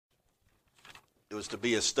It was to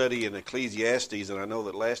be a study in Ecclesiastes, and I know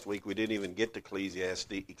that last week we didn't even get to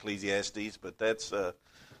Ecclesiastes, but that's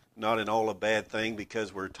not at all a bad thing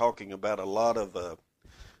because we're talking about a lot of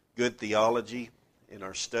good theology in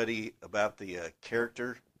our study about the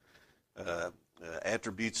character,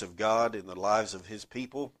 attributes of God in the lives of His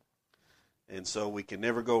people. And so we can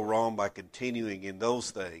never go wrong by continuing in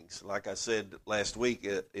those things. Like I said last week,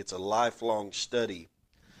 it's a lifelong study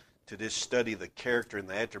to just study the character and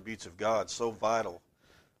the attributes of God, so vital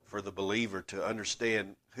for the believer to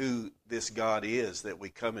understand who this God is that we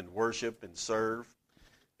come and worship and serve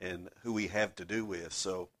and who we have to do with.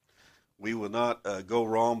 So we will not go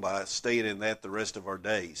wrong by staying in that the rest of our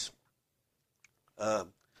days. I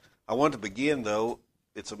want to begin, though.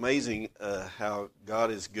 It's amazing how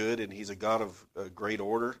God is good, and He's a God of great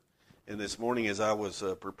order. And this morning as I was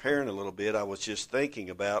preparing a little bit, I was just thinking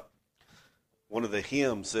about one of the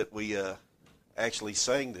hymns that we actually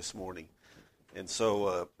sang this morning. And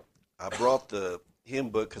so I brought the hymn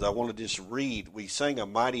book because I want to just read. We sang "A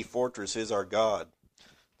Mighty Fortress Is Our God,"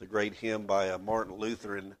 the great hymn by Martin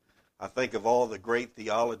Luther, and I think of all the great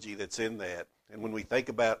theology that's in that. And when we think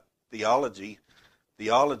about theology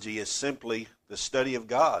is simply the study of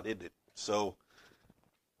God, isn't it? So,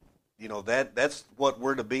 you know, that's what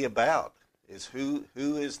we're to be about, is who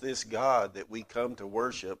is this God that we come to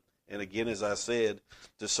worship, and again, as I said,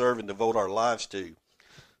 to serve and devote our lives to.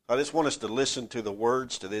 I just want us to listen to the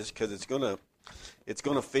words to this because it's going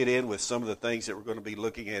to fit in with some of the things that we're going to be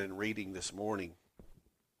looking at and reading this morning.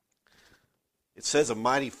 It says, "A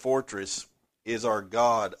mighty fortress is our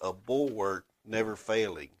God, a bulwark never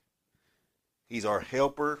failing. He's our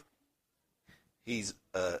helper. He's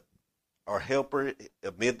our helper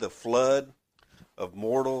amid the flood of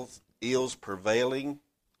mortal ills prevailing.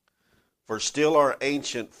 For still our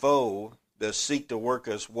ancient foe does seek to work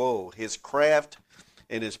us woe. His craft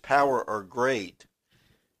and his power are great,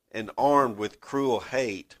 and armed with cruel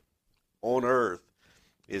hate, on earth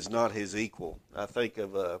is not his equal." I think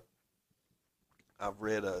of, I've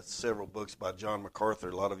read several books by John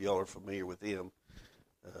MacArthur. A lot of y'all are familiar with him.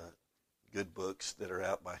 Good books that are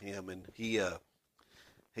out by him, and he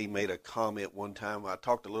made a comment one time. I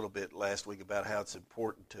talked a little bit last week about how it's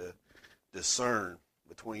important to discern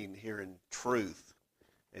between hearing truth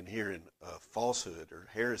and hearing falsehood or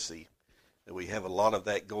heresy. And we have a lot of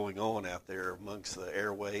that going on out there amongst the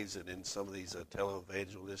airwaves and in some of these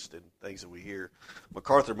televangelists and things that we hear.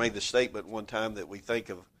 MacArthur made the statement one time that we think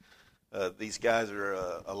of these guys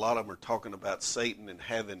a lot of them are talking about Satan and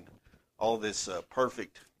having all this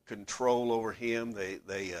perfect control over him.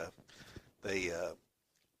 They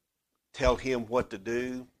tell him what to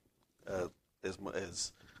do.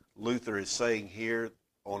 As Luther is saying here,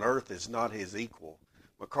 on earth is not his equal.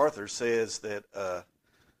 MacArthur says that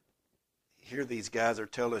here these guys are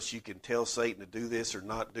telling us you can tell Satan to do this or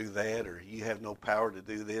not do that, or you have no power to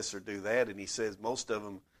do this or do that. And he says most of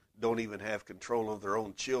them don't even have control of their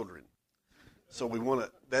own children. So we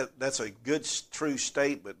want to. That's a good, true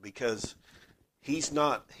statement because he's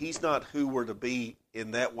not who we're to be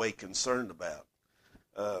in that way concerned about.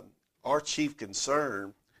 Our chief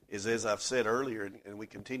concern is, as I've said earlier, and we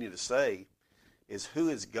continue to say, is who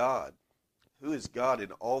is God? Who is God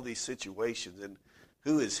in all these situations, and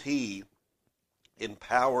who is He in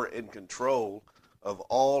power and control of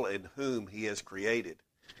all and whom He has created?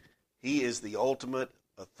 He is the ultimate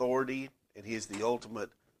authority, and He is the ultimate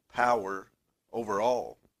power over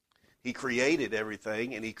all. He created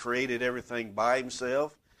everything, and He created everything by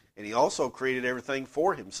Himself, and He also created everything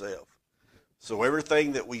for Himself. So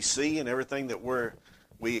everything that we see and everything that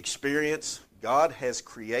we experience, God has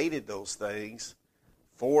created those things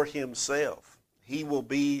for Himself. He will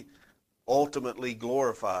be ultimately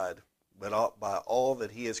glorified by all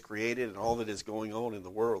that He has created and all that is going on in the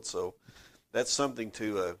world. So that's something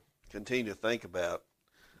to continue to think about.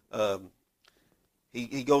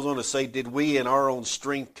 He goes on to say, "Did we in our own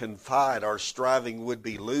strength confide, our striving would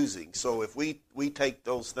be losing." So if we take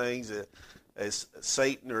those things as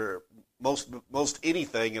Satan or most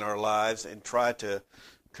anything in our lives and try to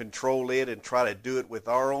control it and try to do it with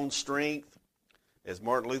our own strength, as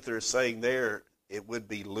Martin Luther is saying there, it would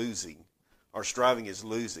be losing. Our striving is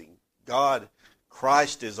losing.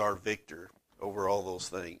 Christ is our victor over all those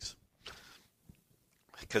things.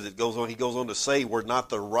 Because he goes on to say, "We're not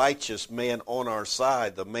the righteous man on our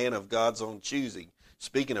side, the man of God's own choosing."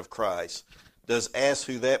 Speaking of Christ, "Does ask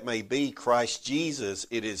who that may be, Christ Jesus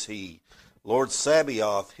it is He. Lord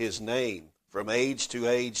Sabaoth His name, from age to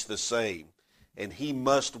age the same, and He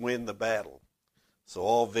must win the battle." So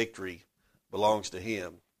all victory belongs to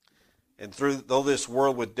Him. "And though this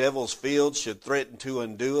world with devils filled should threaten to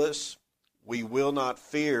undo us, we will not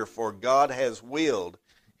fear, for God has willed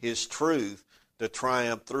his truth to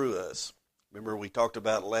triumph through us. Remember, we talked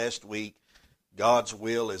about last week, God's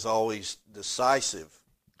will is always decisive.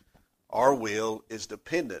 Our will is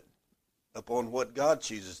dependent upon what God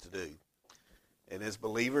chooses to do. And as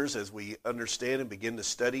believers, as we understand and begin to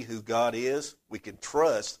study who God is, we can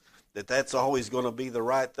trust that that's always going to be the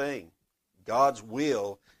right thing. God's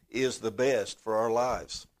will is the best for our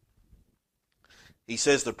lives. He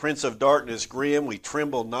says, the prince of darkness grim, we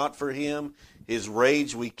tremble not for him. His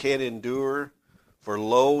rage we can endure, for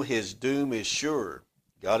lo, his doom is sure.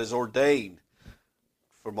 God has ordained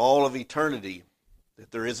from all of eternity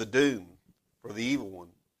that there is a doom for the evil one.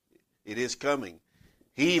 It is coming.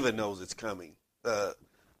 He even knows it's coming.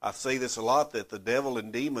 I say this a lot, that the devil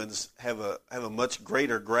and demons have a much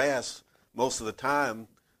greater grasp most of the time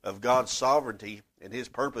of God's sovereignty and his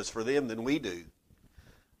purpose for them than we do.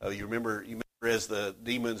 You remember as the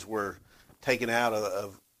demons were taken out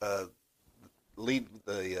the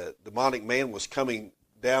demonic man was coming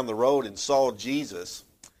down the road and saw Jesus,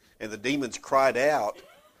 and the demons cried out,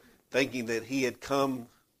 thinking that he had come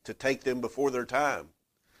to take them before their time.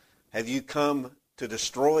 Have you come to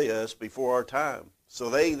destroy us before our time?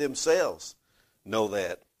 So they themselves know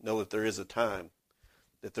that there is a time,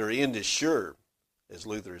 that their end is sure, as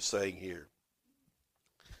Luther is saying here.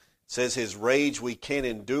 It says, his rage we can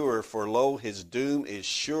endure, for lo, his doom is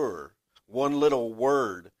sure. One little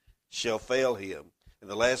word shall fail him. In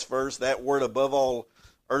the last verse, that word above all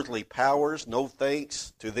earthly powers, no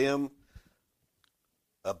thanks to them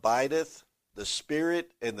abideth. The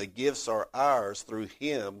Spirit and the gifts are ours through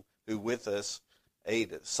him who with us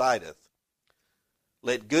sideth.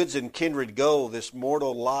 Let goods and kindred go, this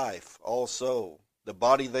mortal life also. The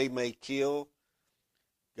body they may kill,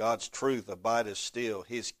 God's truth abideth still.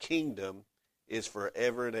 His kingdom is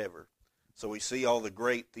forever and ever. So we see all the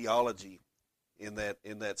great theology in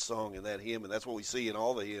that song, in that hymn, and that's what we see in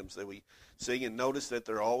all the hymns that we sing. And notice that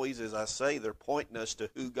they're always, as I say, they're pointing us to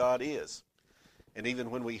who God is. And even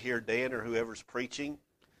when we hear Dan or whoever's preaching,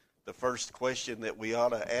 the first question that we ought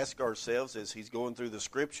to ask ourselves as he's going through the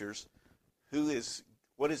scriptures,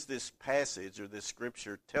 what is this passage or this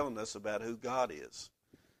scripture telling us about who God is?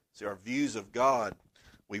 See, our views of God,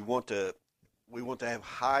 we want to have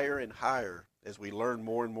higher and higher as we learn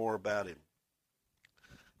more and more about him.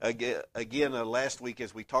 Again, last week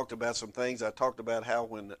as we talked about some things, I talked about how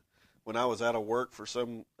when I was out of work for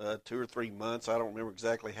some 2 or 3 months, I don't remember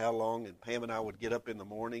exactly how long, and Pam and I would get up in the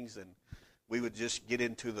mornings and we would just get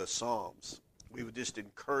into the Psalms. We would just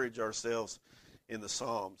encourage ourselves in the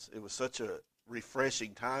Psalms. It was such a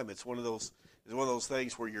refreshing time. It's one of those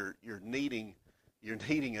things where you're needing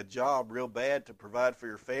a job real bad to provide for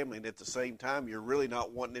your family, and at the same time you're really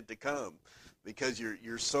not wanting it to come because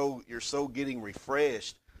you're so getting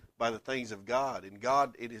refreshed by the things of God. And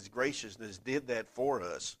God, in his graciousness, did that for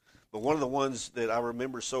us. But one of the ones that I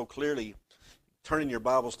remember so clearly, turning your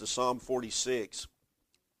Bibles to Psalm 46.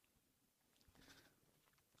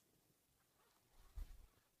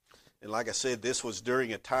 And like I said, this was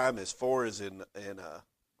during a time as far as in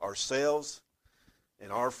ourselves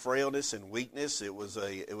and our frailness and weakness. It was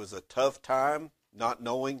a tough time, not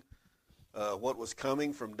knowing what was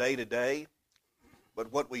coming from day to day.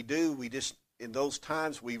 But what we do, we just, in those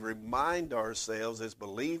times, we remind ourselves as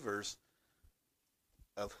believers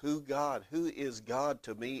of who is God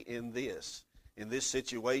to me in this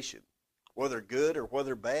situation, whether good or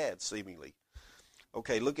whether bad, seemingly.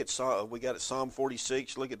 Okay, look at Psalm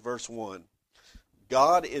 46. Look at verse 1.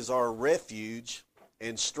 God is our refuge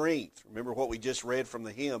and strength. Remember what we just read from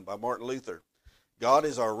the hymn by Martin Luther. God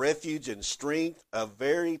is our refuge and strength, a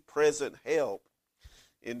very present help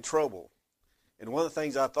in trouble. And one of the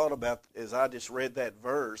things I thought about as I just read that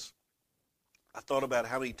verse, I thought about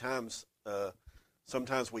how many times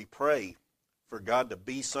sometimes we pray for God to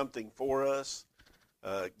be something for us.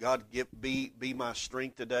 God, be my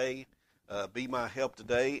strength today. Be my help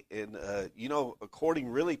today. And, according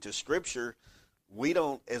really to Scripture, we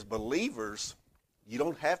don't, as believers, you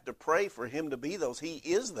don't have to pray for him to be those. He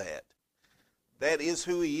is that. That is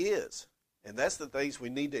who he is. And that's the things we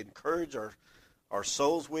need to encourage our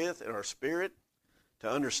souls with and our spirit, to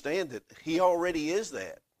understand that he already is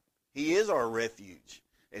that. He is our refuge,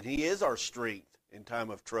 and he is our strength in time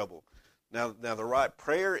of trouble. Now the right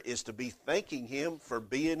prayer is to be thanking him for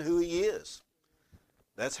being who he is.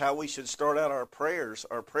 That's how we should start out our prayers.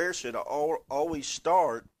 Our prayers should always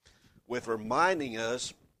start with reminding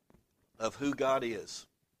us of who God is.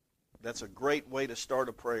 That's a great way to start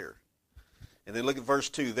a prayer. And then look at verse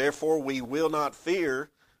 2. Therefore we will not fear,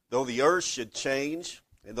 though the earth should change,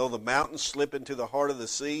 and though the mountains slip into the heart of the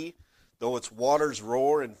sea, Though its waters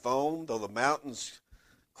roar and foam, though the mountains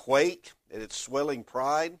quake at its swelling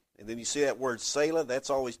pride. And then you see that word Selah.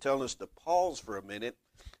 That's always telling us to pause for a minute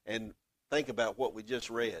and think about what we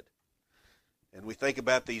just read. And we think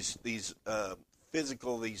about these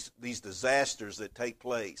physical, these disasters that take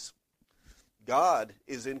place. God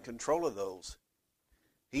is in control of those.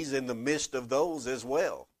 He's in the midst of those as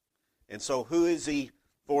well. And so who is he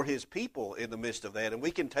for his people in the midst of that? And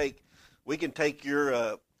we can take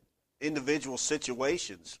your individual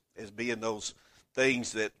situations as being those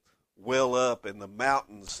things that well up, and the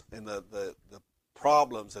mountains and the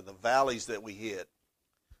problems and the valleys that we hit.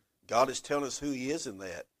 God is telling us who he is in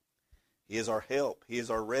that. He is our help. He is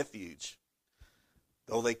our refuge.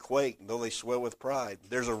 Though they quake, and though they swell with pride.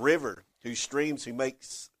 There's a river whose streams he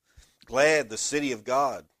makes glad the city of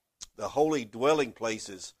God, the holy dwelling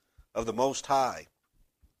places of the Most High.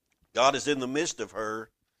 God is in the midst of her.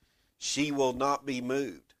 She will not be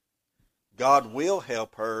moved. God will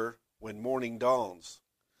help her when morning dawns.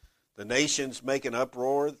 The nations make an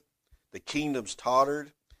uproar. The kingdoms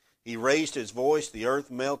tottered. He raised his voice. The earth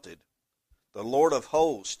melted. The Lord of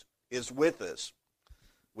hosts is with us.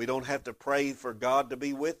 We don't have to pray for God to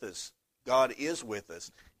be with us. God is with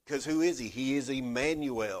us. Because who is he? He is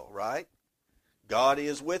Emmanuel, right? God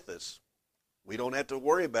is with us. We don't have to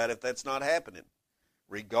worry about if that's not happening,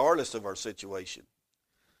 regardless of our situation.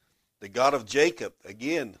 The God of Jacob,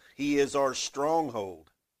 again, he is our stronghold.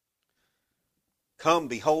 Come,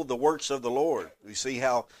 behold the works of the Lord. We see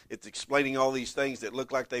how it's explaining all these things that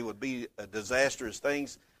look like they would be disastrous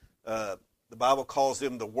things. The Bible calls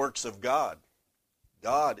them the works of God.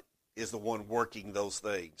 God is the one working those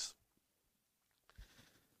things.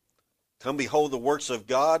 Come, behold the works of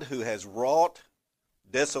God, who has wrought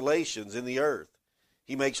desolations in the earth.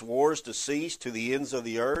 He makes wars to cease to the ends of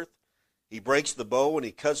the earth. He breaks the bow and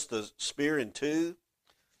he cuts the spear in two.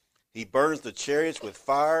 He burns the chariots with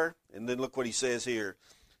fire. And then look what he says here.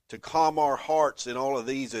 To calm our hearts in all of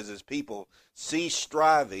these as his people, cease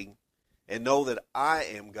striving and know that I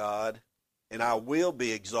am God, and I will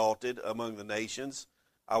be exalted among the nations.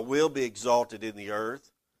 I will be exalted in the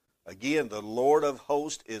earth. Again, the Lord of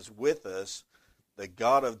hosts is with us. The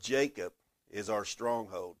God of Jacob is our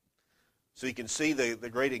stronghold. So you can see the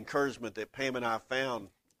great encouragement that Pam and I found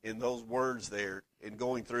in those words there in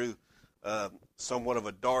going through somewhat of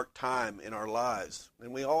a dark time in our lives.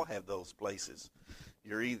 And we all have those places.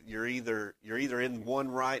 You're either in one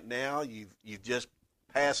right now, you've just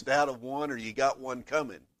passed out of one, or you got one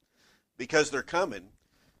coming. Because they're coming.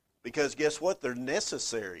 Because guess what? They're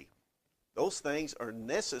necessary. Those things are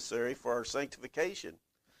necessary for our sanctification.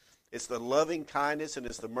 It's the loving kindness and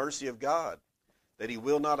it's the mercy of God that he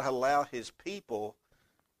will not allow his people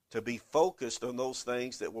to be focused on those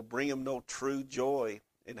things that will bring them no true joy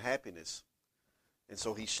and happiness. And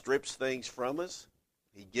so he strips things from us.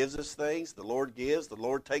 He gives us things. The Lord gives. The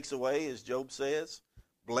Lord takes away, as Job says.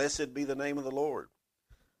 Blessed be the name of the Lord.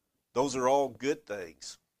 Those are all good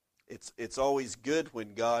things. It's always good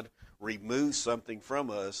when God removes something from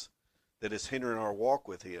us that is hindering our walk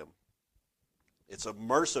with him. It's a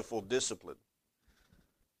merciful discipline.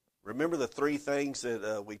 Remember the three things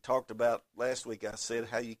that we talked about last week? I said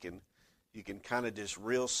how you can kind of just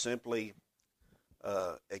real simply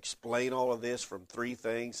explain all of this from three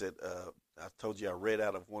things that I told you I read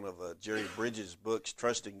out of one of Jerry Bridges' books,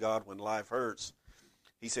 Trusting God When Life Hurts.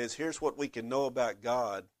 He says, here's what we can know about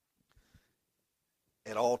God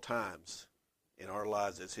at all times in our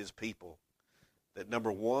lives as his people. That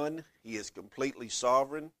number one, he is completely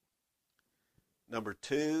sovereign. Number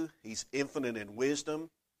two, he's infinite in wisdom.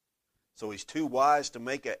 So he's too wise to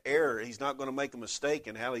make an error. He's not going to make a mistake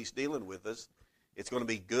in how he's dealing with us. It's going to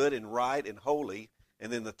be good and right and holy.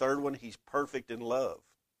 And then the third one, he's perfect in love.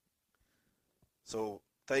 So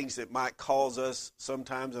things that might cause us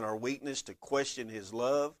sometimes in our weakness to question his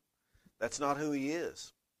love, that's not who he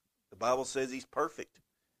is. The Bible says he's perfect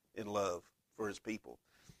in love for his people.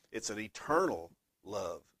 It's an eternal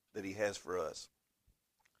love that he has for us.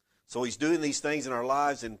 So he's doing these things in our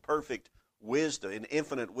lives in perfect wisdom, in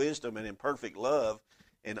infinite wisdom and in perfect love,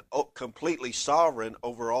 and completely sovereign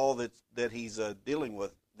over all that he's dealing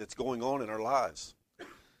with that's going on in our lives.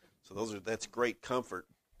 So that's great comfort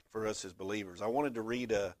for us as believers. I wanted to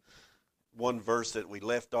read one verse that we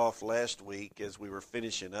left off last week as we were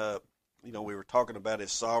finishing up. You know, we were talking about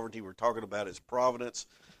his sovereignty. We were talking about his providence.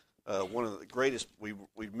 One of the greatest, we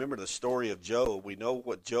remember the story of Job. We know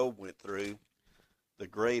what Job went through. The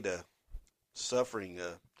great suffering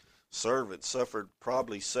servant suffered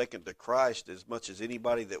probably second to Christ as much as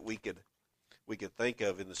anybody that we could think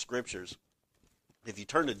of in the Scriptures. If you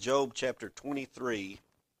turn to Job chapter 23,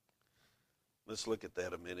 Let's look at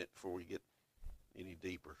that a minute before we get any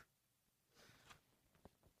deeper.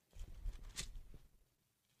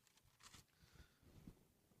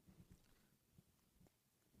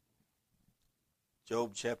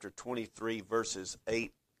 Job chapter 23, verses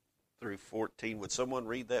 8 through 14. Would someone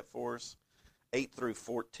read that for us? 8 through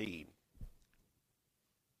 14.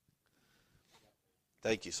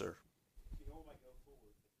 Thank you, sir.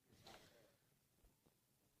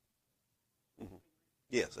 Mm-hmm.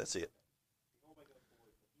 Yes, that's it.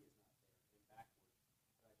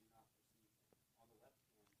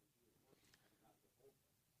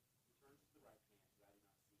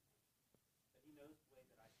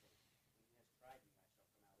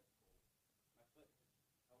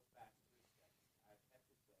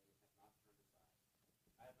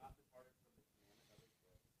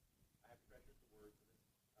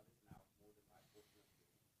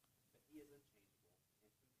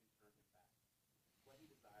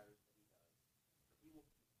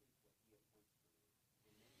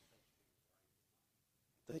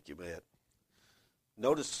 Thank you, Matt.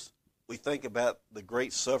 Notice we think about the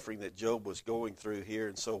great suffering that Job was going through here,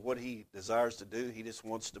 and so what he desires to do, he just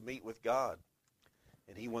wants to meet with God,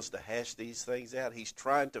 and he wants to hash these things out. He's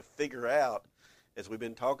trying to figure out, as we've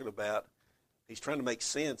been talking about, he's trying to make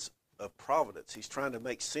sense of providence. He's trying to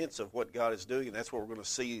make sense of what God is doing, and that's what we're going to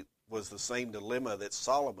see was the same dilemma that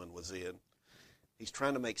Solomon was in. He's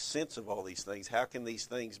trying to make sense of all these things. How can these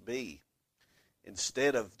things be?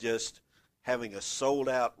 Instead of just having a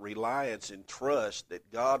sold-out reliance and trust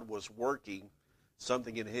that God was working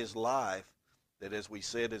something in his life, that as we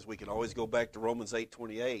said, as we can always go back to Romans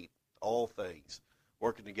 8:28, all things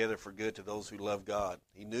working together for good to those who love God.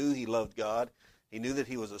 He knew he loved God. He knew that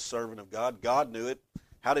he was a servant of God. God knew it.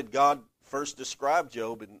 How did God first describe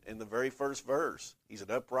Job in the very first verse? He's an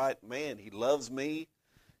upright man. He loves me,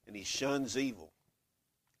 and he shuns evil.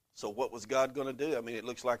 So what was God going to do? I mean, it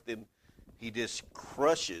looks like then he just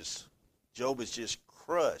crushes. Job is just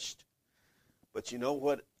crushed. But you know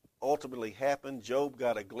what ultimately happened? Job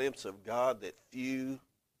got a glimpse of God that few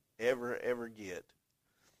ever get.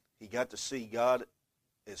 He got to see God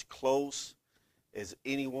as close as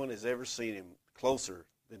anyone has ever seen him, closer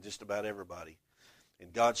than just about everybody.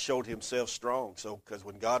 And God showed himself strong. So, because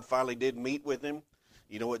when God finally did meet with him,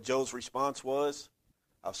 you know what Job's response was?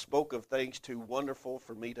 I've spoke of things too wonderful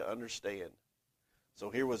for me to understand. So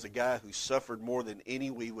here was a guy who suffered more than any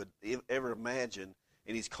we would ever imagine,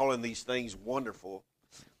 and he's calling these things wonderful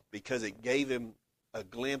because it gave him a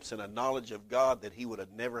glimpse and a knowledge of God that he would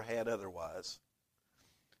have never had otherwise.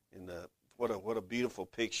 And what a beautiful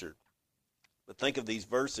picture. But think of these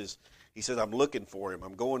verses. He says, I'm looking for him.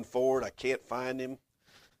 I'm going forward. I can't find him.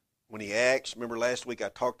 When he acts, remember last week I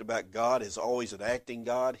talked about God is always an acting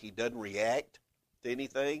God. He doesn't react to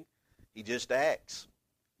anything. He just acts.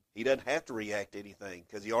 He doesn't have to react to anything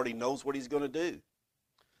because he already knows what he's going to do.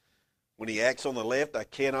 When he acts on the left, I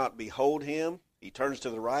cannot behold him. He turns to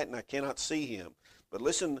the right, and I cannot see him. But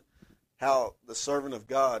listen how the servant of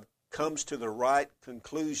God comes to the right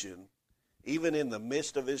conclusion, even in the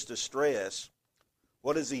midst of his distress.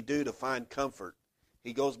 What does he do to find comfort?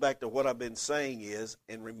 He goes back to what I've been saying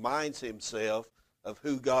and reminds himself of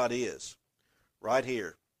who God is. Right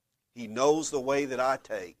here. He knows the way that I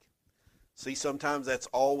take. See, sometimes that's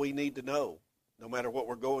all we need to know, no matter what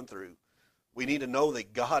we're going through. We need to know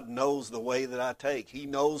that God knows the way that I take. He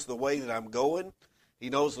knows the way that I'm going. He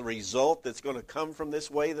knows the result that's going to come from this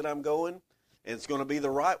way that I'm going, and it's going to be the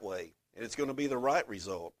right way, and it's going to be the right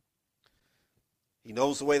result. He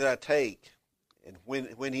knows the way that I take, and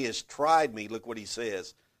when he has tried me, look what he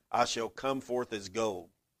says, I shall come forth as gold.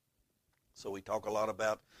 So we talk a lot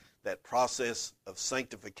about that process of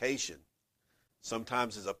sanctification.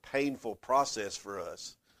 Sometimes it's a painful process for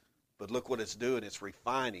us, but look what it's doing. It's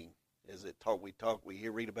refining. As we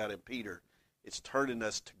read about in Peter. It's turning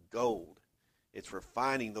us to gold. It's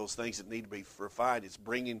refining those things that need to be refined. It's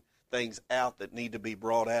bringing things out that need to be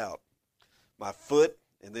brought out. My foot,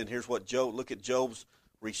 and then here's what look at Job's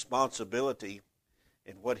responsibility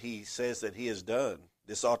and what he says that he has done.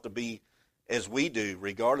 This ought to be as we do,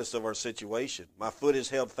 regardless of our situation. My foot is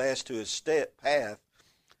held fast to his path.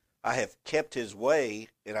 I have kept his way,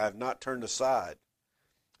 and I have not turned aside.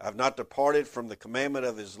 I have not departed from the commandment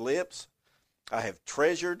of his lips. I have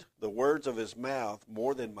treasured the words of his mouth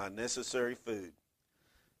more than my necessary food.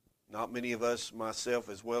 Not many of us, myself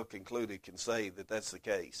as well concluded, can say that that's the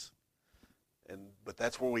case. But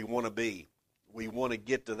that's where we want to be. We want to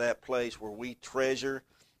get to that place where we treasure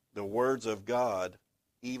the words of God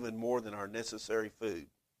even more than our necessary food.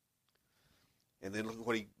 And then look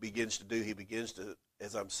what he begins to do. He begins to,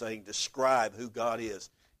 as I'm saying, describe who God is.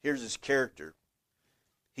 Here's his character.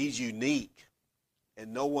 He's unique.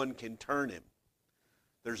 and no one can turn him.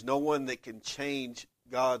 There's no one that can change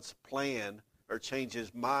God's plan or change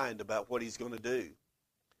his mind about what he's going to do.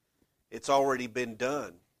 It's already been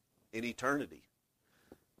done in eternity.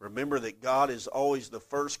 Remember that God is always the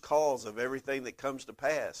first cause of everything that comes to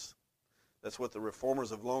pass. That's what the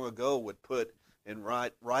reformers of long ago would put, and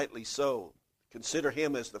rightly so. Consider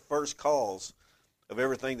him as the first cause of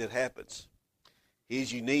everything that happens.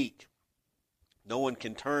 He's unique. No one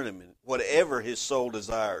can turn him. And whatever his soul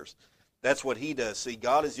desires, that's what he does. See,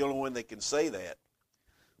 God is the only one that can say that.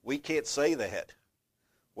 We can't say that.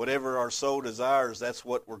 Whatever our soul desires, that's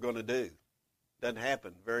what we're going to do. Doesn't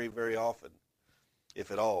happen very, very often, if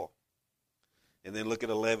at all. And then look at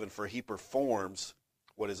 11. For he performs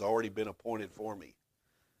what has already been appointed for me.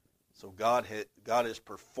 So God is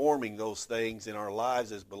performing those things in our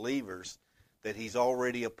lives as believers that he's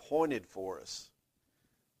already appointed for us.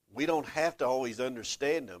 We don't have to always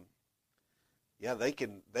understand them. Yeah, they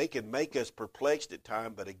can make us perplexed at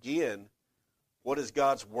times, but again, what does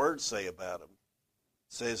God's word say about them?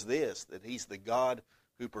 It says this, that he's the God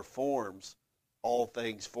who performs all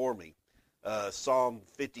things for me. Psalm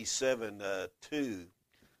 57, 2,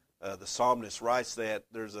 the psalmist writes that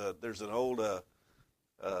there's an old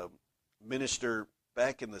minister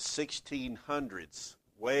back in the 1600s,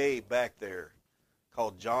 way back there,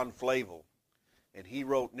 called John Flavel, and he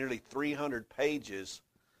wrote nearly 300 pages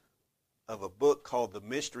of a book called The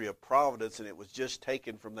Mystery of Providence, and it was just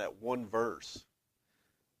taken from that one verse.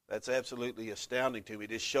 That's absolutely astounding to me.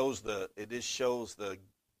 It just shows the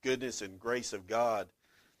goodness and grace of God,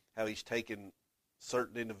 how he's taken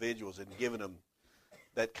certain individuals and given them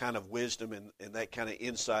that kind of wisdom and that kind of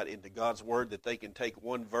insight into God's word that they can take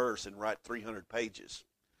one verse and write 300 pages.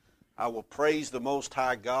 I will praise the Most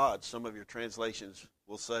High God, some of your translations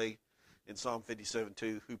will say in Psalm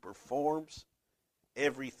 57:2, who performs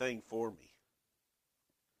everything for me.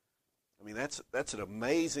 I mean, that's an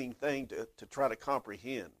amazing thing to try to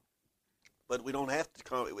comprehend. But we don't have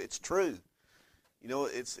to, it's true. You know,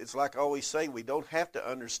 it's like I always say, we don't have to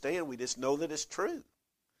understand, we just know that it's true.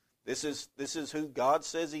 This is who God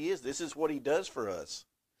says he is. This is what he does for us.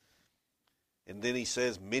 And then he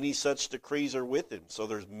says, many such decrees are with him. So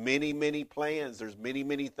there's many, many plans. There's many,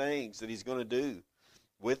 many things that he's going to do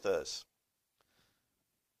with us.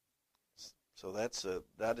 So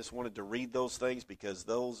I just wanted to read those things because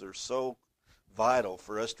those are so vital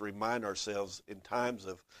for us to remind ourselves in times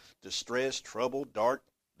of distress, trouble, dark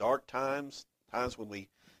times when we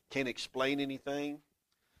can't explain anything.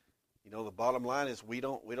 You know, the bottom line is we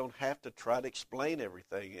don't have to try to explain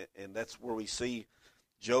everything, and that's where we see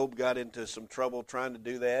Job got into some trouble trying to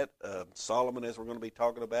do that. Solomon, as we're going to be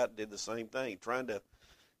talking about, did the same thing,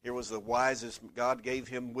 here was the wisest. God gave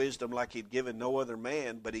him wisdom like he'd given no other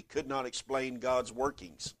man, but he could not explain God's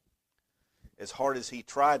workings as hard as he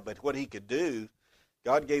tried. But what he could do,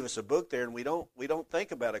 God gave us a book there, and we don't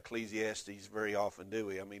think about Ecclesiastes very often, do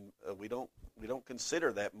we? I mean, we don't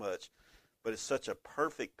consider that much, but it's such a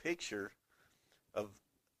perfect picture of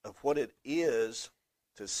what it is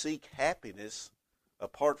to seek happiness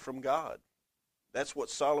apart from God. That's what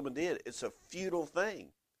Solomon did. It's a futile thing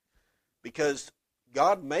because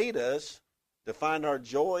God made us to find our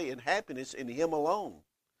joy and happiness in him alone.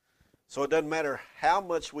 So it doesn't matter how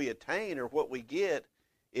much we attain or what we get,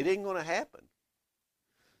 it ain't going to happen.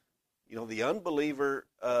 You know, the unbeliever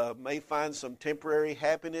may find some temporary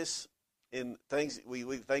happiness in things. We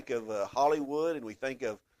think of Hollywood, and we think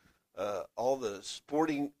of all the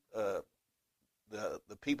sporting,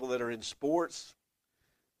 the people that are in sports.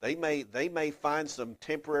 They may find some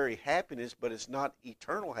temporary happiness, but it's not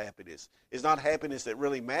eternal happiness. It's not happiness that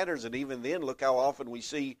really matters. And even then, look how often we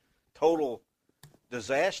see total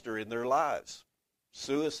disaster in their lives.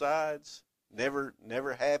 Suicides, never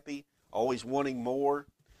happy, always wanting more.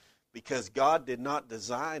 Because God did not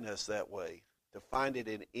design us that way, to find it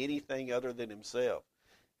in anything other than himself.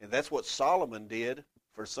 And that's what Solomon did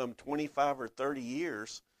for some 25 or 30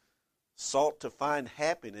 years, sought to find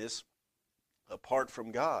happiness apart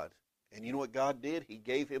from God. And you know what God did? He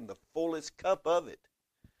gave him the fullest cup of it.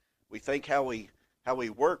 We think how we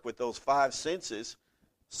work with those five senses.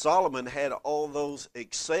 Solomon had all those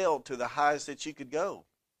excelled to the highest that you could go.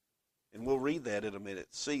 And we'll read that in a minute.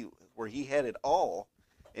 See where he had it all,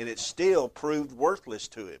 and it still proved worthless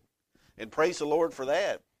to him. And praise the Lord for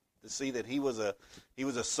that, to see that he was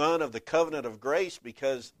a son of the covenant of grace,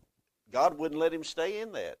 because God wouldn't let him stay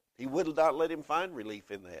in that. He would not let him find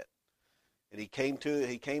relief in that. And he came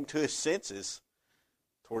to his senses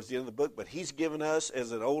towards the end of the book. But he's given us,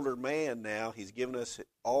 as an older man now, he's given us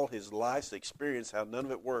all his life's experience, how none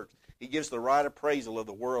of it works. He gives the right appraisal of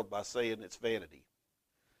the world by saying it's vanity.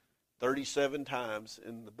 37 times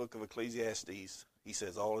in the book of Ecclesiastes, he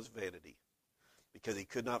says all is vanity because he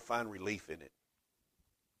could not find relief in it.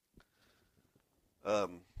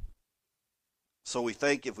 So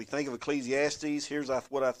if we think of Ecclesiastes, here's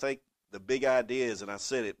what I think the big idea is, and I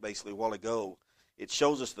said it basically a while ago. It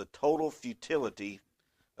shows us the total futility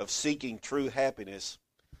of seeking true happiness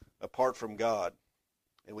apart from God.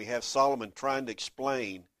 And we have Solomon trying to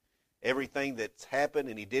explain everything that's happened,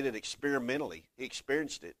 and he did it experimentally. He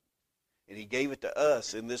experienced it, and he gave it to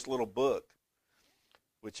us in this little book,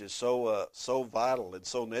 which is so vital and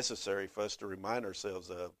so necessary for us to remind ourselves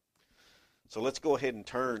of. So let's go ahead and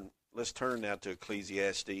turn now to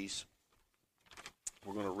Ecclesiastes.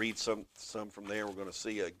 We're going to read some from there. We're going to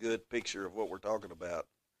see a good picture of what we're talking about.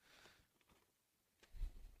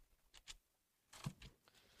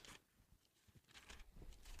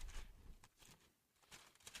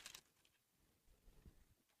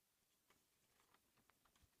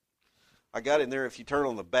 I got in there, if you turn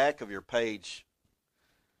on the back of your page,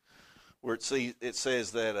 where it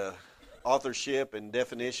says that authorship and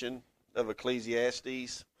definition of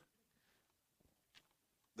Ecclesiastes.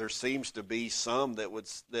 There seems to be some that would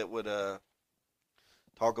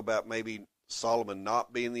talk about maybe Solomon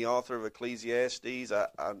not being the author of Ecclesiastes.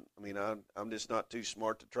 I'm just not too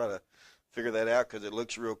smart to try to figure that out, because it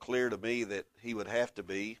looks real clear to me that he would have to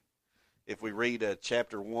be. If we read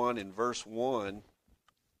chapter 1 and verse 1,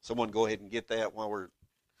 someone go ahead and get that while we're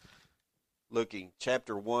looking.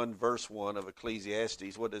 Chapter 1, verse 1 of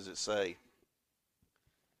Ecclesiastes, what does it say?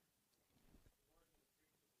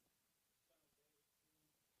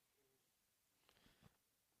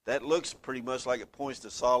 That looks pretty much like it points to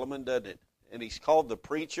Solomon, doesn't it? And he's called the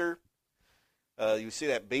preacher. You see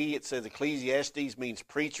that B, it says Ecclesiastes means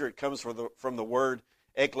preacher. It comes from the word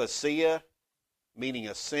ecclesia, meaning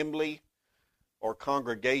assembly or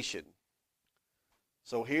congregation.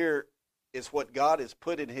 So here is what God has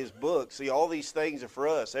put in his book. See, all these things are for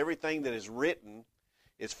us. Everything that is written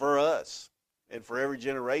is for us and for every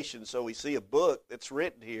generation. So we see a book that's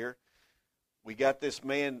written here. We got this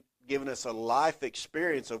man giving us a life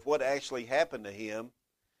experience of what actually happened to him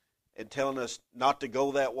and telling us not to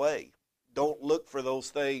go that way. Don't look for those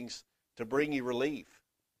things to bring you relief.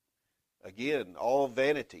 Again, all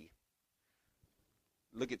vanity.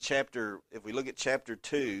 If we look at chapter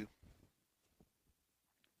 2,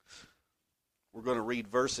 we're going to read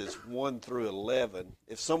verses 1 through 11.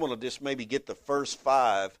 If someone will just maybe get the first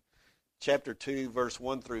 5, chapter 2, verse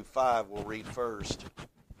 1 through 5, we'll read first.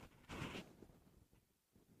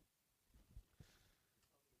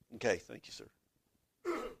 Okay, thank you, sir.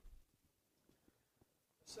 I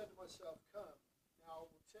said to myself, come, now I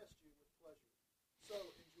will test you with pleasure. So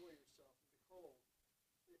enjoy yourself, and behold,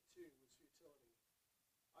 it too was futility.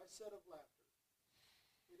 I said of laughter,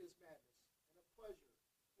 it is madness, and of pleasure,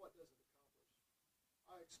 what does it accomplish?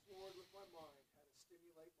 I explored with my mind how to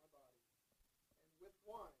stimulate my body, and with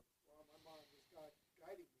wine, while my mind was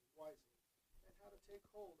guiding me wisely, and how to take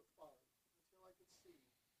hold of folly, until I could see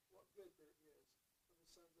what good there is from the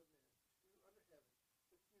sons of men to do under heaven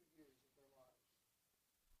the few years of their lives.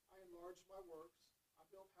 I enlarged my works, I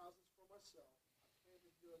built houses for myself, I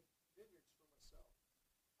planted good vineyards for myself,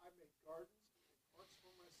 I made gardens and parks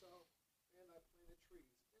for myself, and I planted trees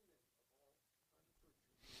in them of all kinds of fruit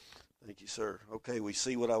trees. Thank you, sir. Okay, we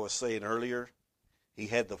see what I was saying earlier. He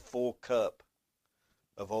had the full cup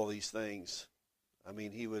of all these things. I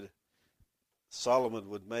mean, Solomon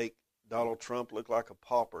would make Donald Trump look like a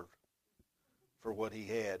pauper for what he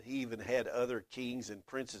had. He even had other kings and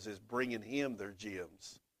princesses bringing him their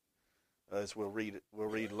gems, as we'll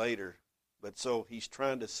read later. But so he's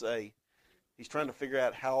trying to figure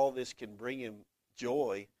out how all this can bring him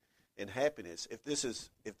joy and happiness.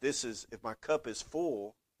 If my cup is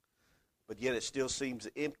full, but yet it still seems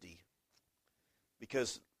empty,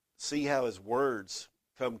 because see how his words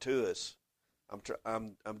come to us.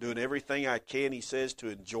 I'm doing everything I can, he says, to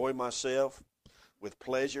enjoy myself with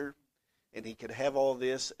pleasure, and he could have all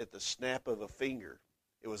this at the snap of a finger.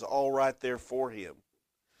 It was all right there for him.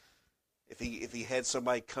 If he had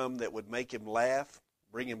somebody come that would make him laugh,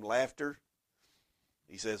 bring him laughter,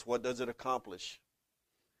 he says, what does it accomplish?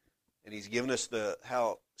 And he's given us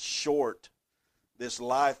how short this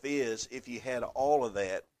life is. If you had all of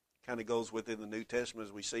that, kind of goes within the New Testament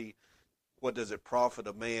as we see, what does it profit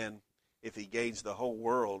a man if he gains the whole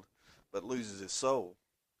world but loses his soul?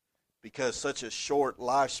 Because such a short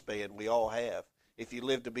lifespan we all have. If you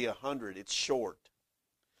live to be 100, it's short.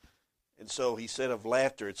 And so he said of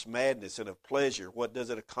laughter, it's madness, and of pleasure, what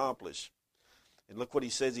does it accomplish? And look what he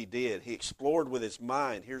says he did. He explored with his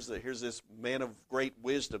mind. Here's this man of great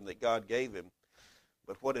wisdom that God gave him.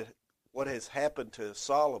 But what has happened to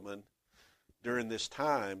Solomon during this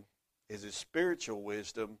time is his spiritual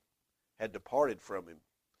wisdom had departed from him.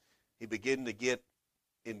 He began to get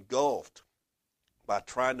engulfed by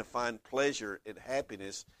trying to find pleasure and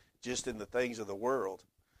happiness just in the things of the world.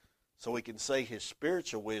 So we can say his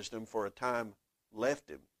spiritual wisdom for a time left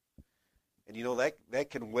him. And you know, that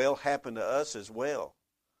can well happen to us as well.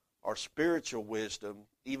 Our spiritual wisdom,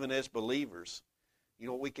 even as believers, you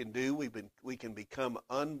know what we can do? We can become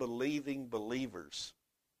unbelieving believers,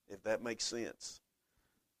 if that makes sense.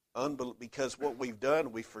 Because what we've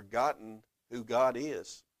done, we've forgotten who God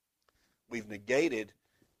is. We've negated,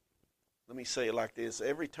 let me say it like this,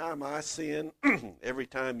 every time I sin, every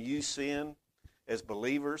time you sin as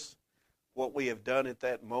believers, what we have done at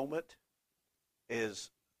that moment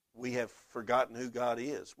is we have forgotten who God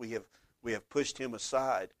is. We have pushed him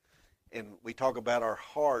aside. And we talk about our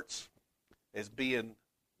hearts as being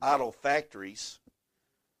idol factories.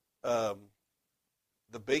 The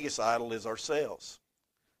biggest idol is ourselves.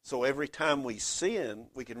 So every time we sin,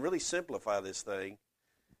 we can really simplify this thing.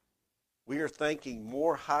 We are thinking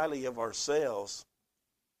more highly of ourselves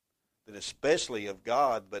than especially of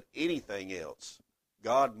God, but anything else.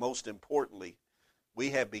 God, most importantly, we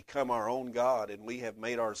have become our own God, and we have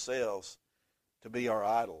made ourselves to be our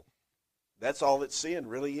idol. That's all that sin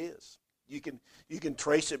really is. You can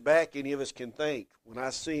trace it back. Any of us can think, when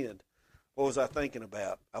I sinned, what was I thinking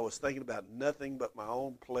about? I was thinking about nothing but my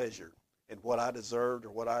own pleasure and what I deserved or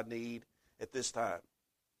what I need at this time.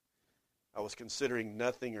 I was considering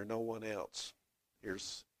nothing or no one else.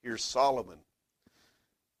 Here's Solomon.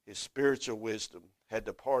 His spiritual wisdom had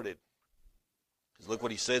departed. Because look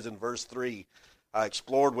what he says in verse 3. I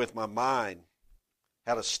explored with my mind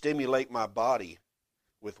how to stimulate my body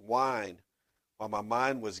with wine while my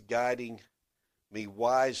mind was guiding me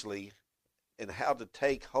wisely, and how to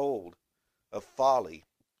take hold of folly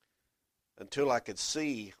until I could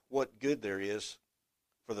see what good there is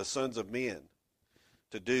for the sons of men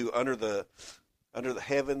to do under the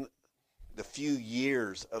heaven the few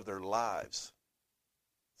years of their lives.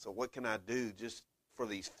 So what can I do just for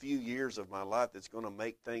these few years of my life that's going to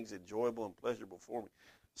make things enjoyable and pleasurable for me?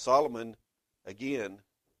 Solomon, again,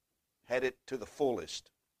 had it to the fullest.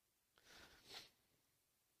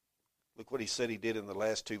 Look what he said he did in the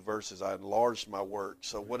last two verses. I enlarged my work.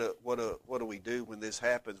 So what do we do when this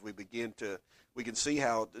happens? We can see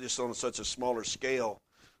how just on such a smaller scale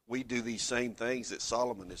we do these same things that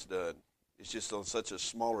Solomon has done. It's just on such a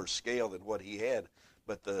smaller scale than what he had.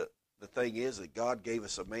 But the thing is that God gave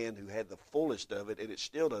us a man who had the fullest of it, and it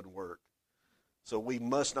still doesn't work. So we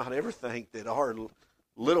must not ever think that our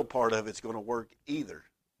little part of it's going to work either,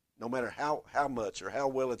 no matter how much or how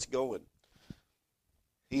well it's going.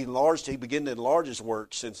 He began to enlarge his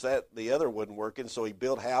work since the other wasn't working, so he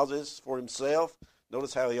built houses for himself.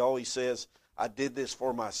 Notice how he always says, I did this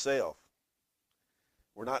for myself.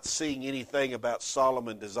 We're not seeing anything about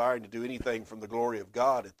Solomon desiring to do anything from the glory of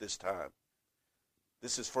God at this time.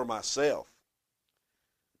 This is for myself.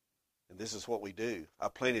 And this is what we do. I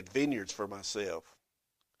planted vineyards for myself.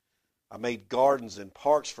 I made gardens and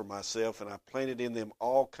parks for myself, and I planted in them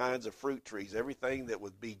all kinds of fruit trees, everything that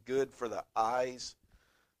would be good for the eyes.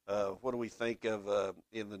 What do we think of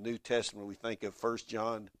in the New Testament? We think of 1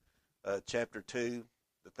 John chapter 2,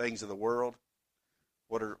 the things of the world.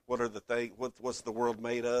 What are the things? What's the world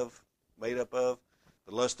made up of?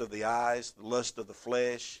 The lust of the eyes, the lust of the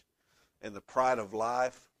flesh, and the pride of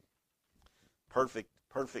life. Perfect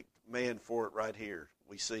man for it right here.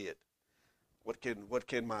 We see it. What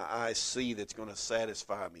can my eyes see that's going to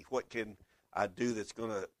satisfy me? What can I do that's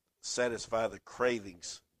going to satisfy the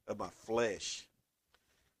cravings of my flesh?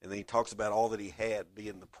 And then he talks about all that he had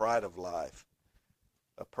being the pride of life.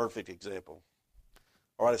 A perfect example.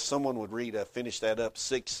 All right, if someone would read, finish that up,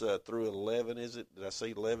 6 through 11, is it? Did I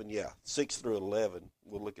say 11? Yeah, 6 through 11.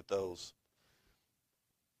 We'll look at those.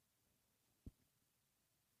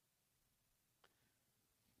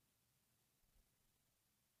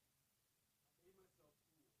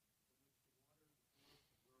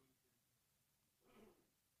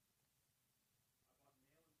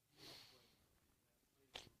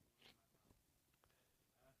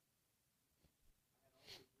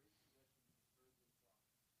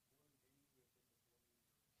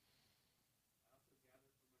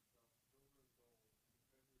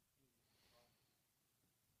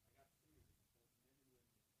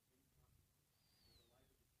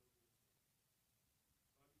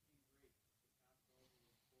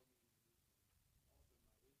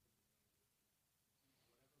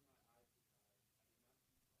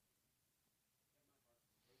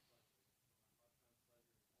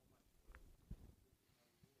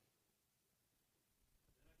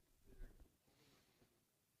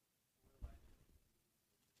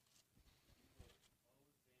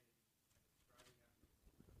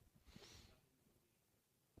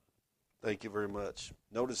 Thank you very much.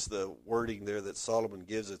 Notice the wording there that Solomon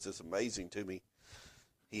gives us. It's amazing to me.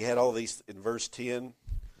 He had all these in verse 10.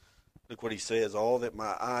 Look what he says. All that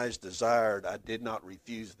my eyes desired, I did not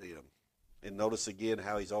refuse them. And notice again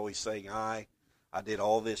how he's always saying, I did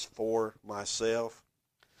all this for myself.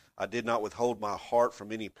 I did not withhold my heart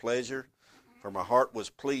from any pleasure, for my heart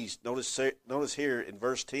was pleased. Notice here in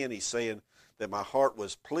verse 10 he's saying that my heart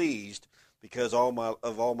was pleased because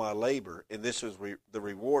of all my labor, and this was the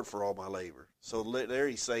reward for all my labor. So there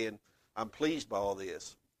he's saying, I'm pleased by all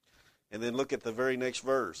this. And then look at the very next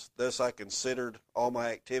verse. Thus I considered all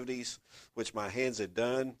my activities which my hands had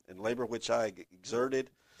done, and labor which I exerted,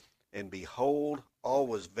 and behold, all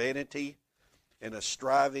was vanity and a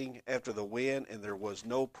striving after the wind, and there was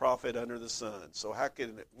no profit under the sun. So how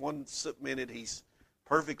can one minute he's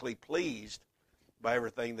perfectly pleased by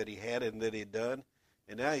everything that he had and that he had done,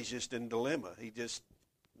 and now he's just in dilemma.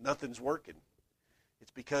 Nothing's working.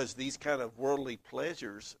 It's because these kind of worldly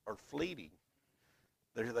pleasures are fleeting.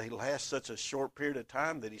 They last such a short period of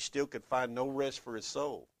time that he still could find no rest for his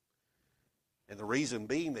soul. And the reason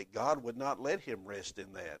being that God would not let him rest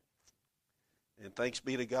in that. And thanks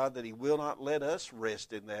be to God that he will not let us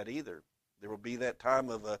rest in that either. There will be that time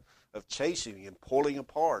of chasing and pulling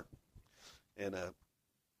apart and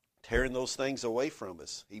tearing those things away from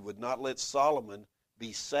us. He would not let Solomon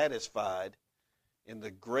be satisfied in the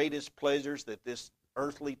greatest pleasures that this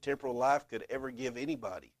earthly temporal life could ever give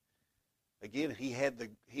anybody. Again, he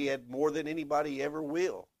had more than anybody ever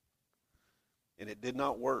will. And it did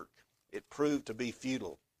not work. It proved to be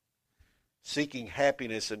futile. Seeking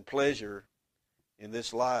happiness and pleasure in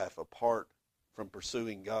this life apart from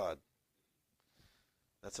pursuing God.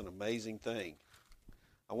 That's an amazing thing.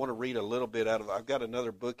 I want to read a little bit out of, I've got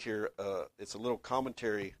another book here. It's a little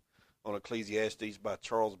commentary on Ecclesiastes by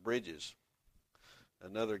Charles Bridges,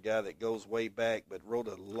 another guy that goes way back but wrote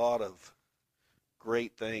a lot of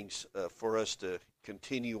great things for us to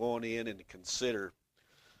continue on in and to consider.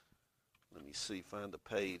 Let me see, find the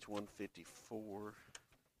page, 154.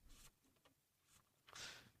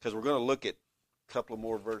 Because we're going to look at a couple of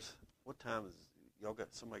more verses. What time is it?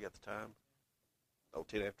 Somebody got the time? Oh,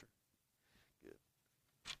 10 after.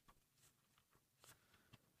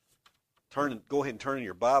 Go ahead and turn in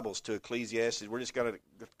your Bibles to Ecclesiastes. We're just going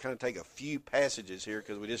to kind of take a few passages here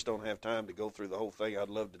because we just don't have time to go through the whole thing. I'd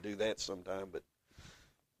love to do that sometime, but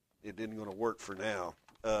it isn't going to work for now.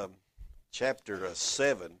 Chapter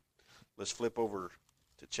 7. Let's flip over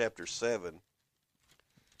to chapter 7.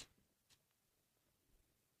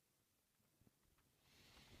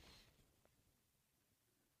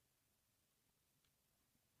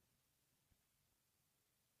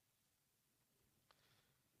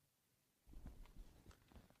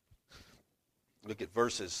 Look at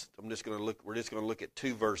verses. We're just going to look at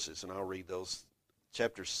two verses, and I'll read those.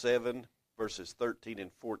 Chapter 7, verses 13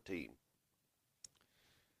 and 14.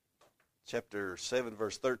 Chapter 7,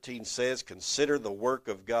 verse 13 says, "Consider the work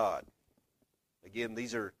of God." Again,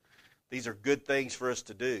 these are good things for us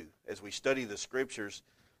to do. As we study the Scriptures,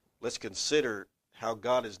 let's consider how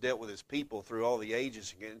God has dealt with His people through all the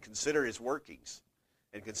ages, and consider His workings,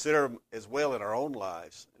 and consider them as well in our own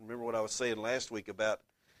lives. And remember what I was saying last week about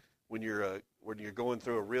when you're going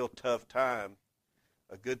through a real tough time,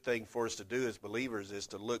 a good thing for us to do as believers is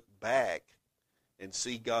to look back and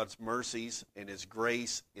see God's mercies and His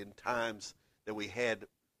grace in times that we had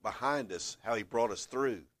behind us, how He brought us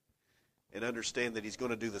through, and understand that He's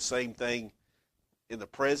going to do the same thing in the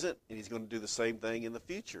present and He's going to do the same thing in the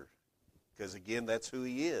future. Because again, that's who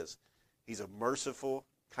He is. He's a merciful,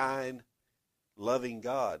 kind, loving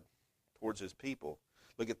God towards His people.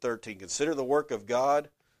 Look at 13. "Consider the work of God,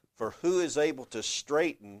 for who is able to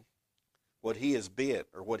straighten what He has bent,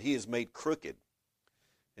 or what He has made crooked?"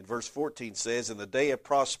 And verse 14 says, "In the day of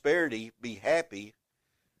prosperity be happy,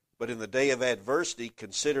 but in the day of adversity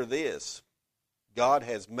consider this: God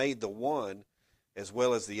has made the one as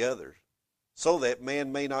well as the other, so that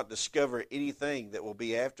man may not discover anything that will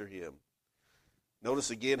be after him."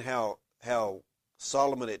 Notice again how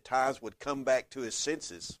Solomon at times would come back to his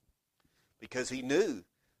senses, because he knew.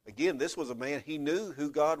 Again, this was a man, he knew who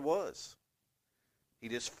God was. He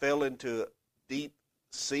just fell into deep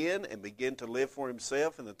sin and began to live for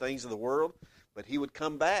himself and the things of the world, but he would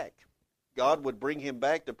come back. God would bring him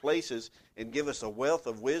back to places and give us a wealth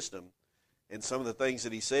of wisdom in some of the things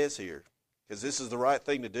that he says here, because this is the right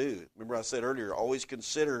thing to do. Remember I said earlier, always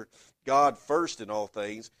consider God first in all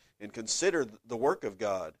things and consider the work of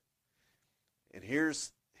God. And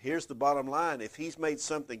here's the bottom line. If He's made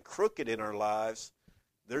something crooked in our lives,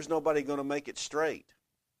 there's nobody going to make it straight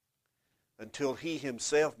until He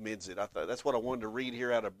Himself mends it. That's what I wanted to read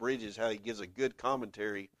here out of Bridges, how he gives a good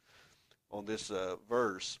commentary on this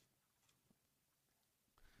verse.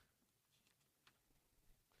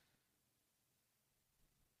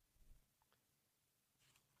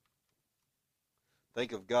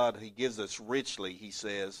 Think of God, he gives us richly, he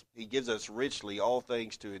says. He gives us richly all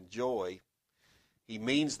things to enjoy. He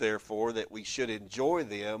means, therefore, that we should enjoy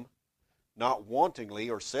them, not wantingly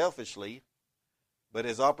or selfishly, but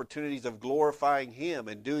as opportunities of glorifying him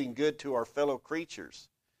and doing good to our fellow creatures.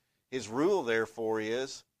 His rule, therefore,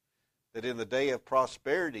 is that in the day of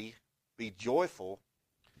prosperity, be joyful,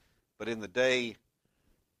 but in the day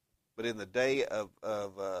of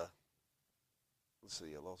let's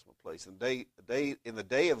see, I lost my place. In the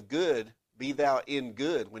day of good, be thou in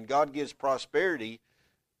good. When God gives prosperity,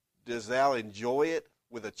 does thou enjoy it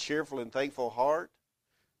with a cheerful and thankful heart?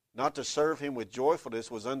 Not to serve him with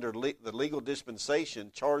joyfulness was under the legal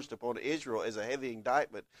dispensation charged upon Israel as a heavy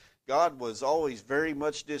indictment. God was always very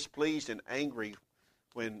much displeased and angry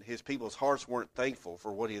when his people's hearts weren't thankful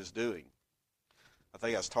for what he was doing. I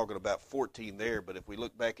think I was talking about 14 there, but if we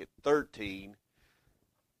look back at 13,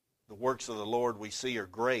 the works of the Lord we see are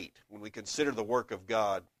great when we consider the work of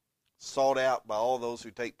God, sought out by all those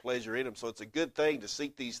who take pleasure in him. So it's a good thing to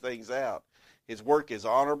seek these things out. His work is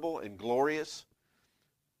honorable and glorious.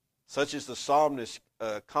 Such is the psalmist's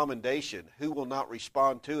commendation. Who will not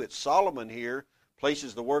respond to it? Solomon here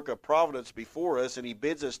places the work of providence before us, and he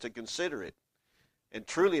bids us to consider it. And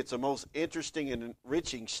truly it's a most interesting and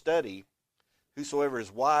enriching study. Whosoever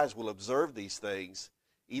is wise will observe these things,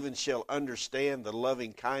 even shall understand the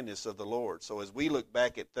loving kindness of the Lord. So as we look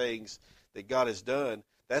back at things that God has done,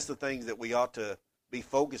 that's the things that we ought to be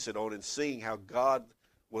focusing on and seeing how God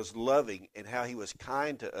was loving and how he was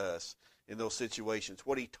kind to us in those situations,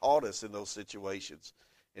 what he taught us in those situations,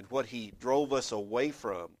 and what he drove us away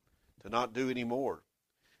from to not do anymore.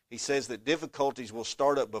 He says that difficulties will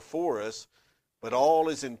start up before us, but all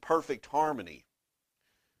is in perfect harmony.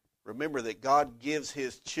 Remember that God gives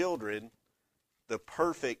his children the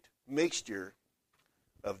perfect mixture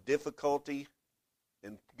of difficulty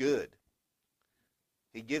and good.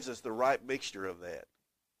 He gives us the right mixture of that.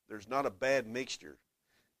 There's not a bad mixture.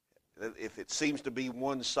 If it seems to be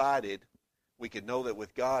one-sided, we can know that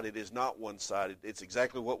with God it is not one-sided. It's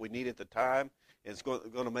exactly what we need at the time, and it's going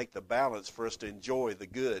to make the balance for us to enjoy the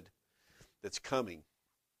good that's coming.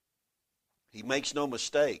 He makes no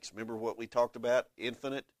mistakes. Remember what we talked about,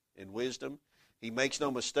 infinite in wisdom? He makes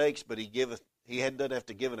no mistakes, but he doesn't have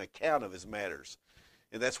to give an account of his matters.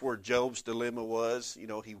 And that's where Job's dilemma was. You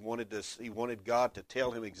know, he wanted God to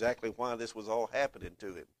tell him exactly why this was all happening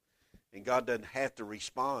to him. And God doesn't have to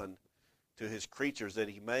respond to his creatures that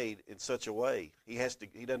he made in such a way. He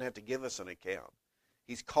doesn't have to give us an account.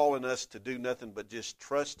 He's calling us to do nothing but just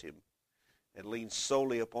trust him and lean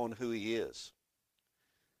solely upon who he is.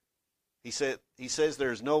 He says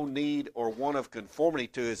there's no need or want of conformity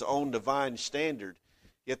to his own divine standard.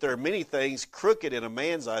 Yet there are many things crooked in a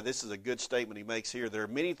man's eye. This is a good statement he makes here. There are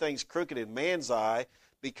many things crooked in man's eye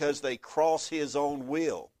because they cross his own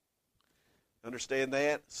will. Understand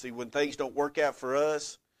that? See, when things don't work out for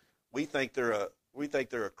us, we think they're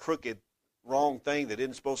a crooked, wrong thing that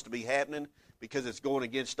isn't supposed to be happening because it's going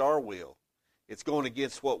against our will. It's going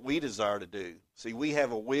against what we desire to do. See, we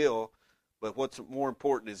have a will, but what's more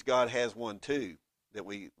important is God has one too that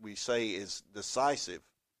we say is decisive.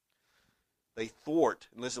 They thwart,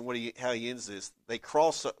 and listen how he ends this. They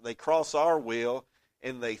cross our will,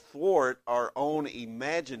 and they thwart our own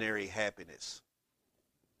imaginary happiness.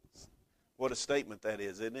 What a statement that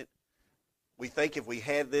is, isn't it? We think if we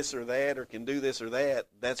have this or that or can do this or that,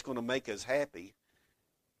 that's going to make us happy.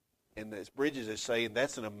 And as Bridges is saying,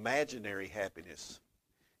 that's an imaginary happiness.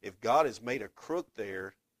 If God has made a crook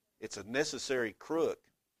there, it's a necessary crook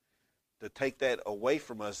to take that away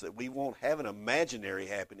from us, that we won't have an imaginary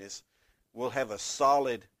happiness. We'll have a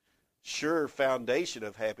solid, sure foundation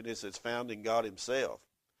of happiness that's found in God himself.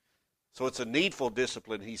 So it's a needful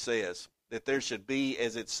discipline, he says, that there should be,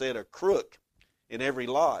 as it said, a crook in every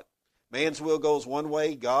lot. Man's will goes one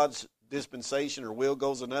way, God's dispensation or will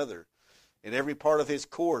goes another. In every part of his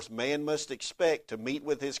course, man must expect to meet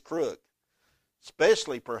with his crook.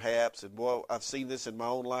 Especially perhaps, and boy, I've seen this in my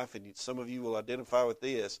own life, and some of you will identify with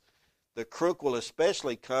this, the crook will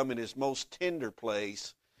especially come in his most tender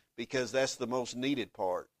place because that's the most needed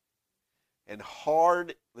part. And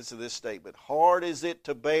hard, listen to this statement, hard is it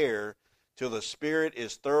to bear till the spirit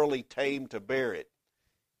is thoroughly tamed to bear it.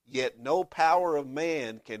 Yet no power of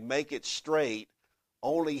man can make it straight,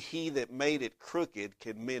 only he that made it crooked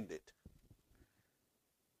can mend it.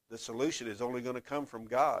 The solution is only going to come from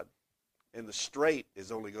God, and the straight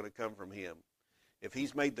is only going to come from him. If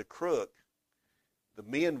he's made the crook, the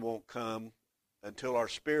men won't come until our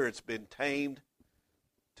spirit's been tamed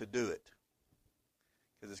to do it.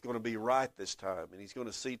 Because it's going to be right this time, and he's going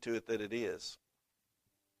to see to it that it is.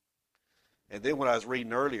 And then when I was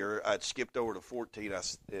reading earlier, I'd skipped over to 14,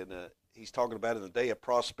 he's talking about in the day of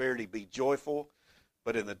prosperity, be joyful,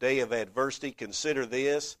 but in the day of adversity, consider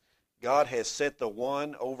this, God has set the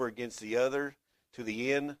one over against the other to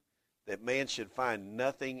the end that man should find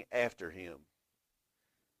nothing after him.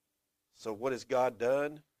 So what has God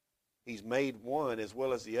done? He's made one as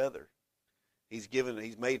well as the other. He's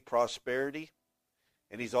made prosperity,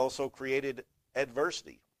 and he's also created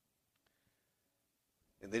adversity.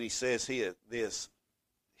 And then he says here,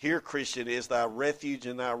 here, Christian, is thy refuge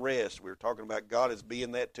and thy rest. We were talking about God as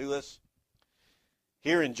being that to us.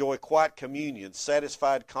 Here enjoy quiet communion,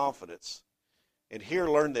 satisfied confidence. And here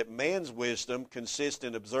learn that man's wisdom consists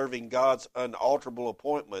in observing God's unalterable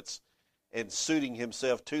appointments and suiting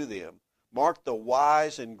himself to them. Mark the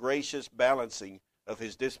wise and gracious balancing of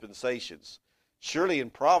his dispensations. Surely in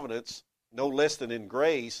providence, no less than in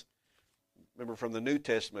grace, remember from the New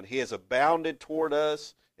Testament, he has abounded toward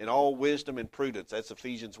us in all wisdom and prudence. That's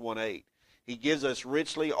Ephesians 1:8. He gives us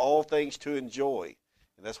richly all things to enjoy.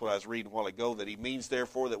 And that's what I was reading a while ago, that he means,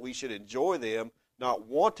 therefore, that we should enjoy them, not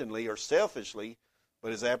wantonly or selfishly,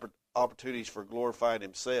 but as opportunities for glorifying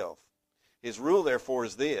himself. His rule, therefore,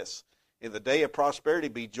 is this: in the day of prosperity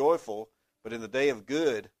be joyful, but in the day of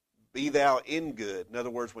good be thou in good. In other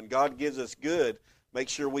words, when God gives us good, make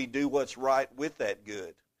sure we do what's right with that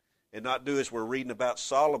good, and not do as we're reading about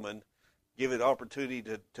Solomon, give it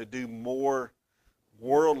opportunity to do more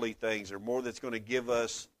worldly things, or more that's going to give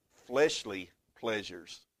us fleshly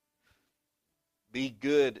pleasures. Be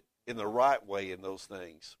good in the right way in those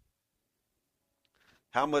things.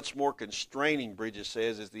 How much more constraining, Bridges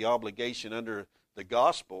says, is the obligation under the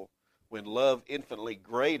gospel when love infinitely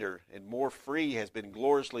greater and more free has been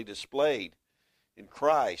gloriously displayed in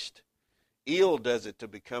Christ. Ill does it to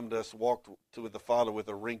become thus walk to the Father with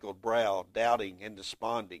a wrinkled brow, doubting and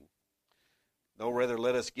desponding. No, rather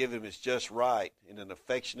let us give him his just right in an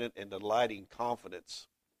affectionate and delighting confidence.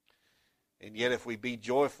 And yet if we be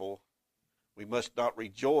joyful, we must not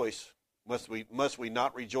rejoice. Must we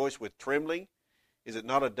not rejoice with trembling? Is it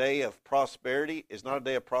not a day of prosperity? Is not a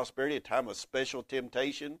day of prosperity a time of special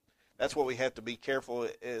temptation? That's what we have to be careful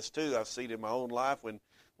as too. I've seen in my own life when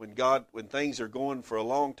things are going for a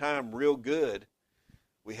long time real good,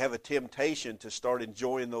 we have a temptation to start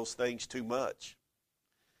enjoying those things too much.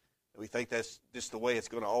 We think that's just the way it's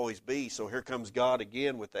going to always be. So here comes God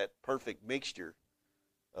again with that perfect mixture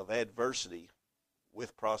of adversity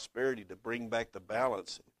with prosperity to bring back the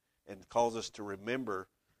balance and cause us to remember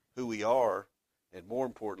who we are, and more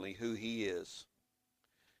importantly, who he is.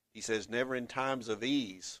 He says, never in times of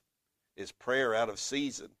ease is prayer out of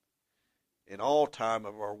season. In all time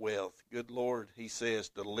of our wealth, good Lord, he says,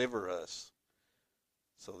 deliver us.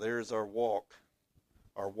 So there's our walk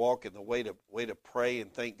in the way to pray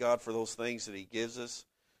and thank God for those things that he gives us,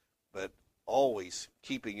 but always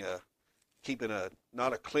keeping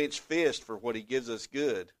not a clenched fist for what he gives us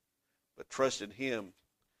good, but trusting him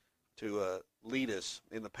to lead us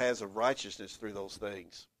in the paths of righteousness through those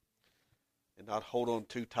things and not hold on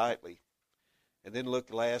too tightly. And then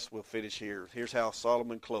look last, we'll finish here. Here's how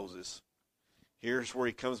Solomon closes. Here's where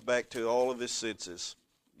he comes back to all of his senses.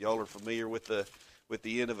 Y'all are familiar with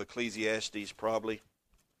the end of Ecclesiastes probably.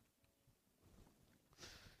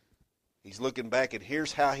 He's looking back, and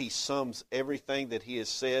here's how he sums everything that he has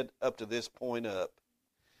said up to this point up.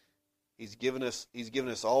 He's given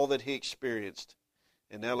us all that he experienced.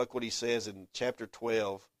 And now look what he says in chapter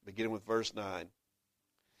 12, beginning with verse 9.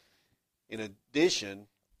 In addition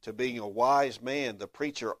to being a wise man, the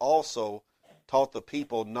preacher also taught the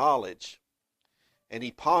people knowledge. And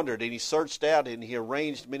he pondered, and he searched out, and he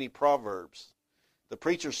arranged many proverbs. The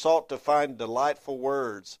preacher sought to find delightful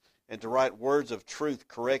words and to write words of truth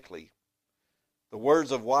correctly. The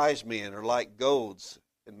words of wise men are like goads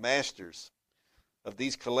and masters. Of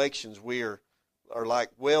these collections we are like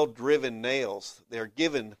well-driven nails. They are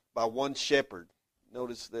given by one shepherd.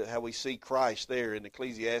 Notice how we see Christ there in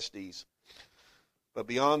Ecclesiastes. But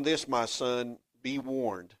beyond this, my son, be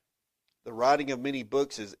warned. The writing of many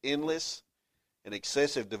books is endless, and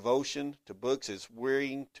excessive devotion to books is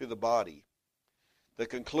wearying to the body. The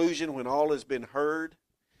conclusion, when all has been heard,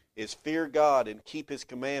 is fear God and keep his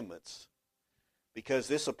commandments, because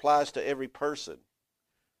this applies to every person.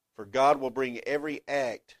 For God will bring every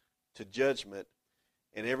act to judgment,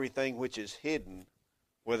 and everything which is hidden,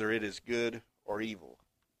 whether it is good or evil.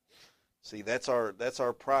 See, that's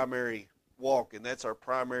our primary walk, and that's our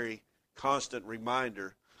primary constant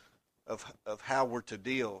reminder of how we're to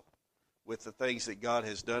deal with the things that God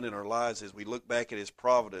has done in our lives as we look back at His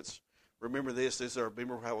providence. Remember this.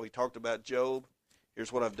 Remember how we talked about Job?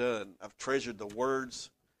 Here's what I've done. I've treasured the words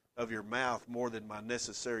of your mouth more than my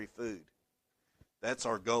necessary food. That's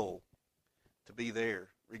our goal, to be there.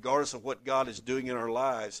 Regardless of what God is doing in our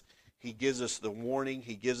lives, He gives us the warning,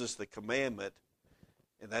 He gives us the commandment,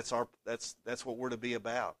 and that's what we're to be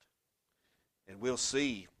about. And we'll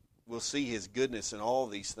see His goodness in all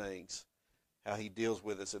these things, how He deals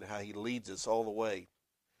with us and how He leads us all the way.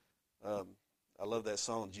 I love that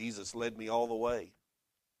song, Jesus Led Me All the Way.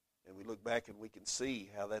 And we look back and we can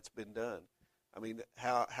see how that's been done. I mean,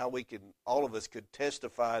 how we can, all of us could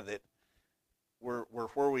testify that we're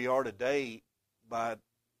where we are today by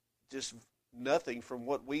just nothing from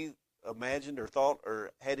what we imagined or thought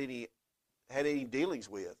or had any dealings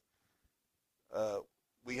with.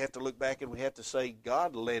 We have to look back and we have to say,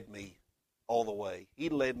 God led me all the way. He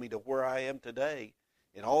led me to where I am today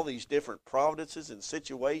in all these different providences and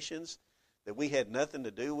situations that we had nothing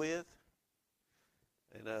to do with.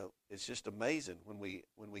 And it's just amazing when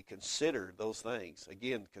we consider those things.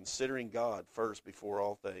 Again, considering God first before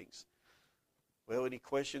all things. Well, any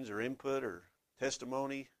questions or input or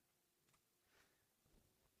testimony?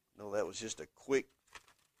 No, that was just a quick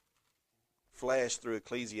flash through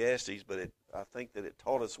Ecclesiastes, but I think that it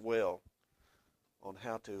taught us well on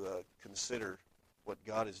how to consider what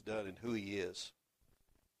God has done and who He is.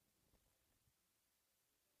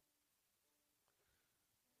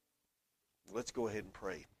 Let's go ahead and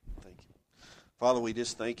pray. Thank you. Father, we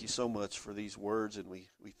just thank you so much for these words, and we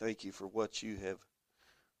thank you for what you have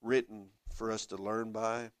written for us to learn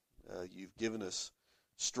by. You've given us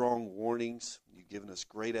strong warnings. You've given us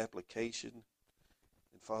great application.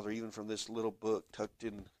 And Father, even from this little book tucked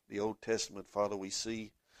in the Old Testament, Father, we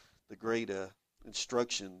see the great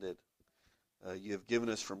instruction that you have given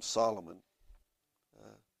us from Solomon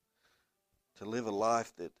to live a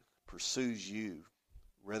life that pursues you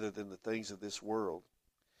rather than the things of this world,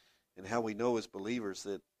 and how we know as believers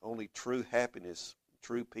that only true happiness,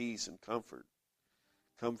 true peace, and comfort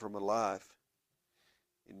come from a life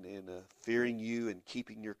in fearing you and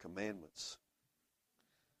keeping your commandments.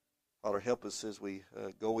 Father, help us as we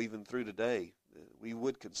go even through today, we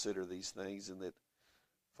would consider these things, and that,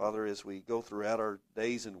 Father, as we go throughout our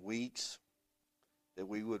days and weeks, that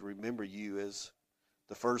we would remember you as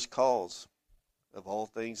the first cause of all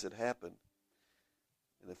things that happen.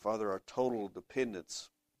 And that, Father, our total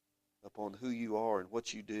dependence upon who you are and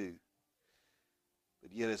what you do.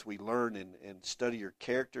 But yet as we learn and study your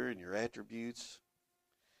character and your attributes,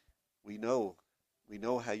 we know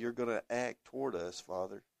how you're going to act toward us,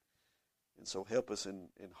 Father. And so help us in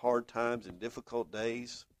hard times and difficult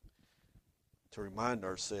days to remind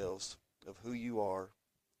ourselves of who you are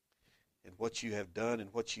and what you have done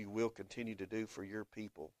and what you will continue to do for your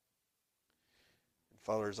people. And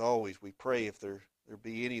Father, as always, we pray if there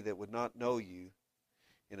be any that would not know you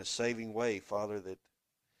in a saving way, Father, that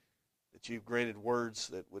you've granted words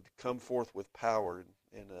that would come forth with power,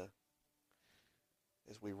 and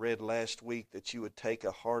as we read last week, that you would take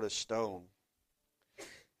a heart of stone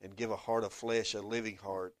and give a heart of flesh, a living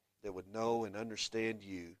heart that would know and understand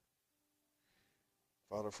you.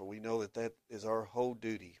 Father, for we know that is our whole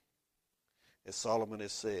duty, as Solomon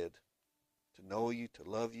has said, to know you, to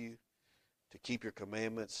love you, to keep your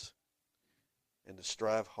commandments, and to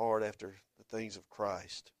strive hard after the things of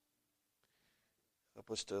Christ. Help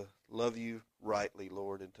us to love you rightly,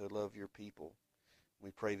 Lord, and to love your people. We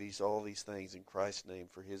pray all these things in Christ's name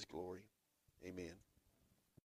for his glory. Amen.